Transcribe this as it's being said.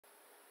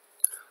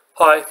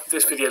Hi,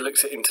 this video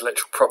looks at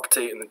intellectual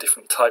property and the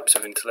different types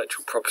of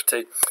intellectual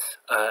property,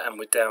 and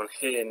we're down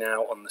here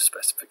now on the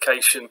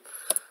specification.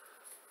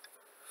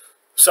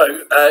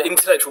 So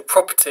intellectual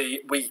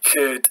property, we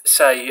could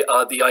say,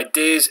 are the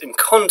ideas and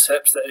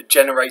concepts that are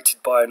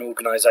generated by an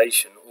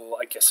organisation, or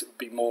I guess it would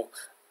be more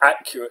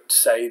accurate to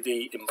say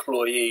the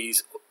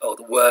employees or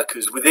the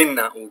workers within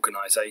that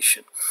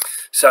organisation.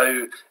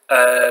 So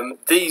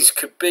these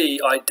could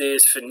be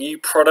ideas for new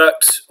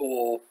products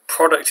or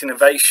product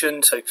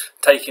innovation, so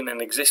taking an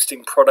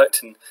existing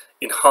product and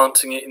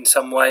enhancing it in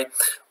some way.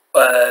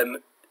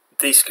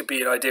 These could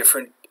be an idea for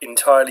an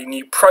entirely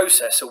new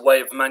process, a way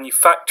of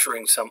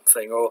manufacturing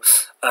something, or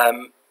a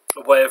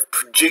way of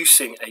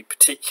producing a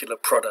particular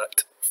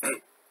product.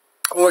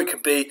 Or it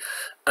could be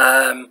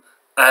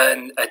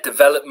a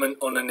development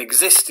on an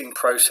existing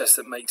process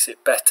that makes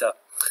it better.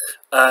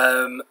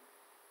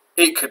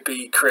 It could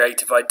be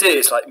creative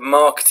ideas like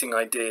marketing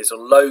ideas or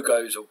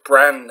logos or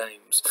brand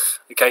names,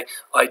 okay,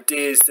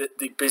 ideas that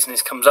the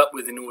business comes up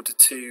with in order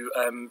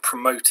to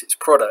promote its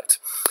product.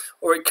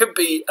 Or it could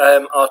be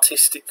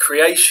artistic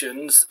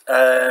creations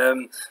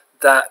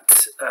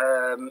that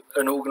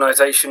an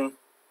organisation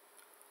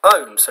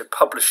owns, so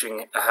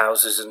publishing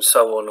houses and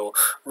so on, or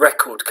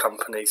record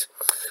companies.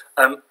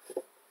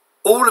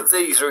 All of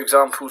these are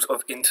examples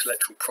of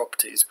intellectual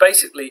property. It's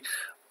basically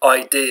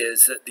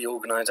ideas that the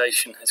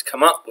organisation has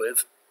come up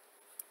with,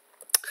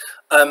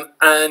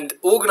 and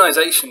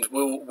organisations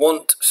will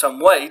want some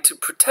way to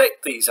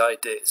protect these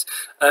ideas.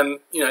 You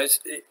know,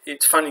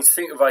 it's funny to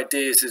think of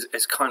ideas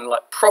as kind of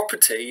like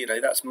property. You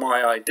know, that's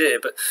my idea.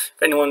 But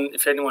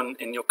if anyone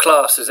in your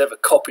class has ever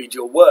copied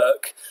your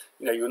work,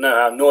 you know, you'll know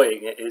how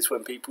annoying it is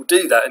when people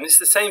do that. And it's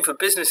the same for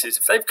businesses.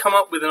 If they've come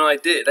up with an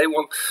idea, they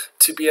want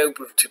to be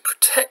able to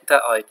protect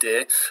that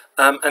idea.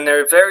 And there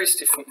are various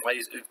different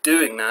ways of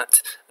doing that,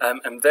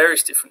 and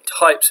various different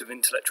types of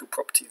intellectual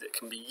property that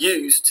can be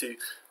used to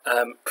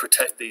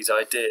protect these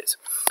ideas.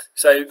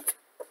 So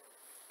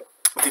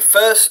the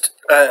first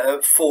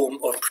form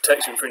of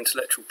protection for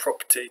intellectual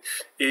property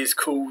is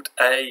called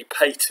a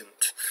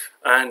patent,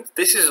 and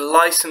this is a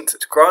license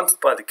that's granted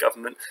by the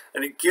government,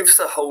 and it gives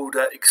the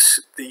holder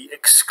the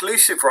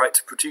exclusive right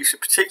to produce a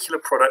particular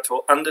product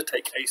or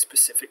undertake a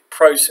specific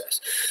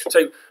process.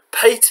 So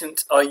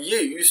patents are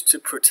used to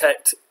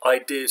protect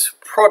ideas for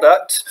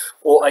products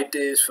or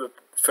ideas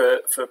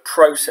for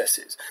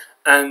processes.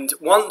 And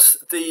once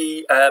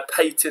the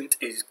patent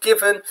is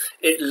given,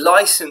 it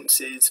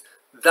licenses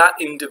that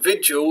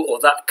individual or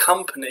that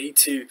company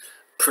to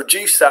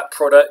produce that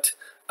product,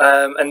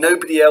 and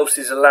nobody else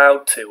is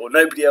allowed to, or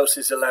nobody else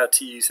is allowed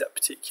to use that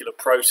particular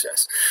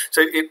process.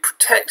 So it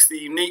protects the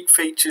unique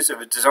features of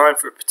a design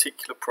for a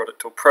particular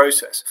product or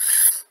process.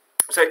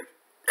 So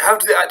how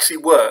does it actually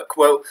work?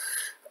 Well,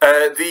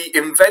 the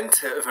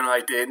inventor of an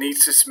idea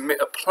needs to submit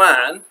a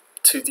plan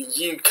to the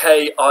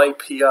UK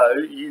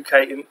IPO,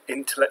 UK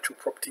Intellectual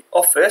Property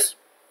Office,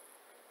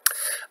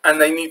 and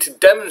they need to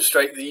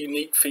demonstrate the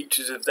unique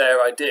features of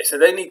their idea. So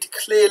they need to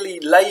clearly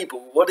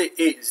label what it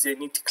is. They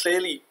need to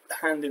clearly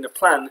hand in a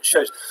plan that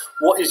shows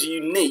what is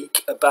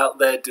unique about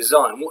their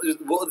design.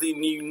 What are the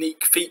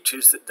unique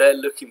features that they're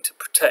looking to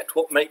protect?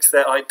 What makes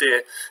their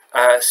idea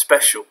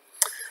special?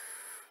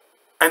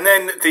 And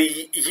then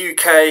the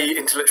UK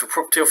Intellectual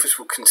Property Office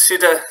will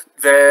consider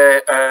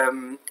their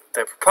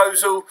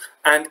proposal,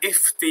 and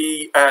if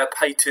the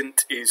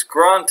patent is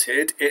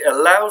granted, it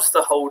allows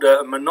the holder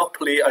a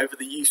monopoly over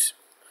the use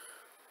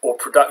or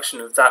production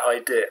of that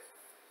idea.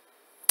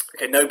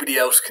 Okay, nobody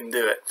else can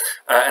do it,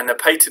 and the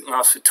patent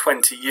lasts for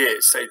 20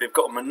 years, so they've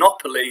got a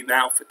monopoly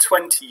now for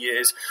 20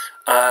 years,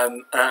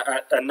 and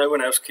no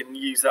one else can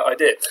use that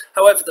idea.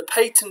 However, the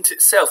patent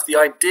itself, the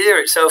idea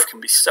itself, can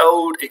be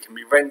sold, it can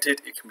be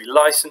rented, it can be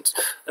licensed,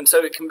 and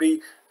so it can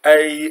be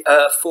a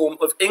form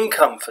of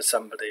income for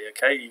somebody.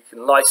 Okay, you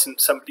can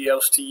license somebody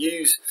else to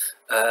use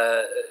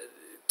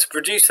to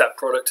produce that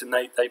product, and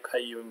they pay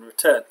you in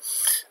return.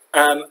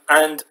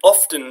 And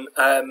often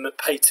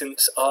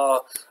patents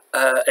are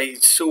a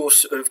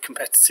source of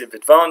competitive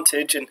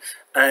advantage,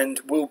 and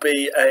will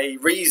be a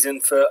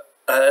reason for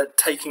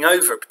taking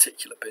over a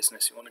particular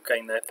business. You want to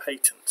gain their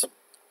patent.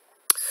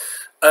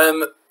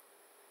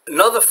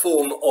 Another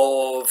form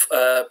of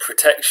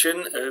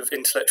protection of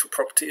intellectual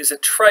property is a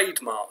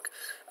trademark,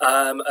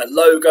 a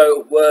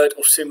logo, a word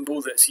or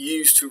symbol that's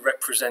used to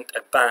represent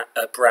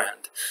a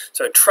brand.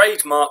 So a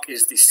trademark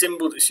is the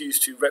symbol that's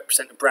used to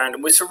represent a brand,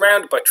 and we're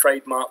surrounded by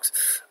trademarks.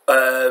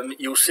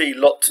 You'll see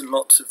lots and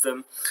lots of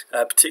them,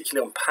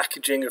 particularly on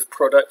packaging of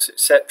products,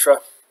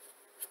 etc.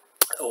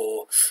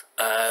 Or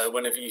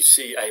whenever you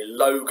see a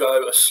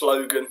logo, a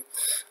slogan.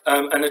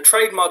 And a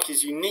trademark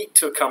is unique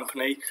to a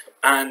company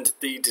and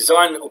the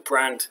design or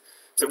brand.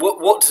 So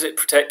what does it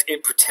protect?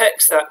 It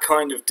protects that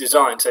kind of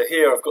design. So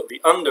here I've got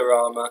the Under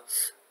Armour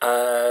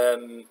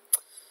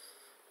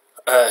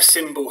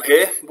symbol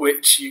here,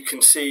 which you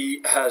can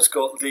see has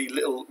got the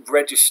little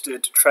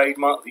registered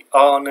trademark, the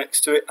R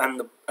next to it, and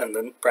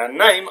the brand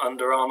name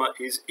Under Armour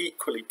is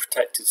equally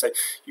protected. So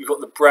you've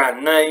got the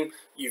brand name,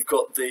 you've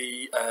got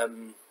the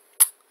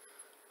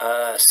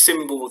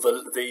symbol,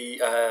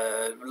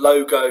 the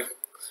logo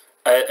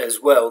as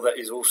well, that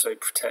is also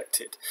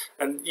protected.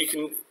 And you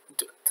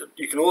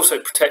can also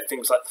protect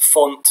things like the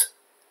font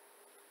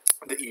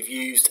that you've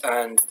used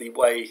and the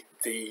way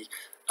the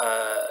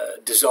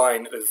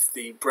design of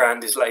the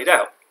brand is laid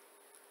out.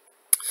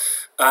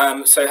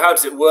 So how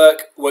does it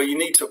work? Well, you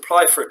need to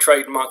apply for a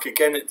trademark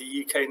again at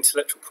the UK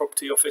Intellectual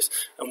Property Office,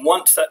 and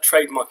once that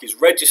trademark is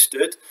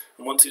registered,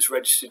 and once it's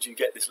registered you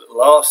get this little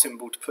R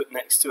symbol to put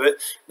next to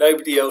it.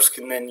 Nobody else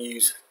can then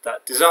use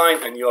that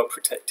design, and you are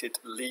protected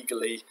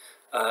legally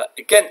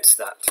against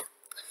that.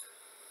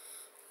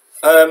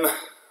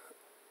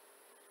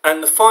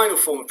 And the final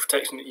form of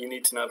protection that you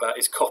need to know about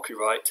is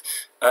copyright.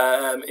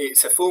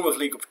 It's a form of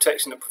legal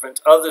protection that prevents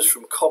others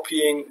from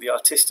copying the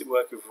artistic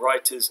work of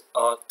writers,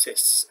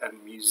 artists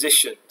and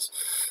musicians.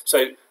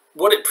 So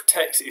what it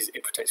protects is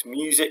it protects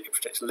music, it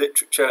protects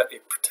literature,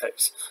 it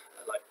protects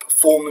like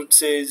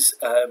performances,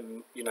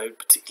 you know,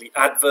 particularly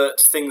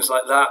adverts, things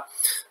like that.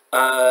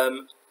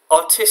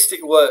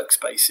 Artistic works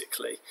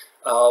basically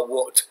are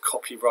what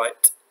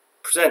copyright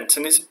presents,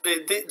 and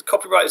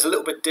copyright is a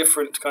little bit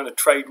different to kind of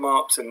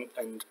trademarks and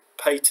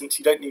patents.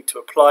 You don't need to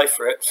apply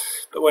for it,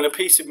 but when a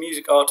piece of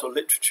music, art or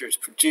literature is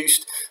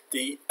produced,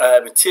 the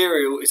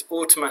material is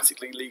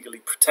automatically legally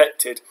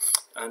protected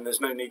and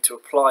there's no need to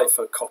apply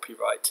for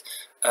copyright.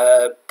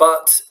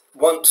 But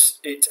once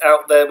it's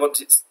out there, once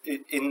it's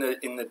in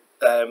the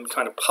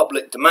kind of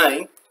public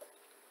domain,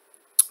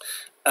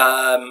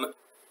 that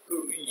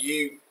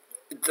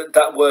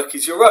work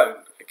is your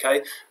own.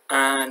 Okay,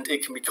 and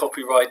it can be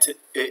copyrighted.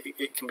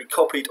 It can be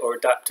copied or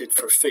adapted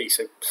for a fee.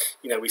 So,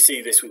 you know, we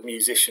see this with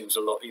musicians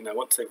a lot. You know,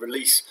 once they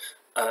release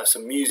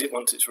some music,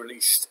 once it's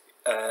released,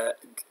 that,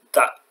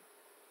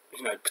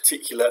 you know,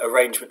 particular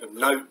arrangement of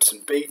notes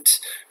and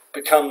beats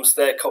becomes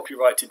their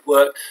copyrighted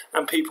work,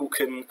 and people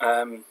can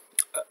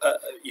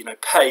you know,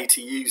 pay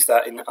to use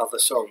that in other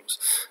songs.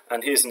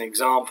 And here's an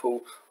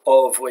example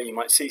of where you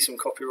might see some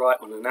copyright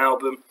on an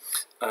album.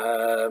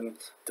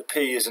 The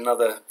P is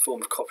another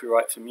form of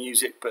copyright for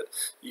music, but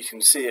you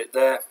can see it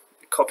there.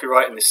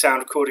 Copyright in the sound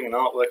recording and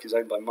artwork is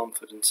owned by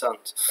Mumford &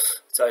 Sons.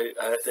 So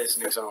there's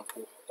an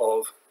example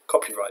of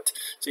copyright.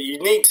 So you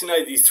need to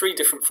know these three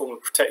different forms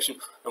of protection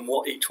and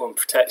what each one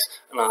protects,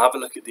 and I'll have a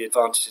look at the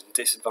advantages and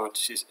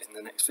disadvantages in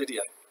the next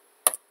video.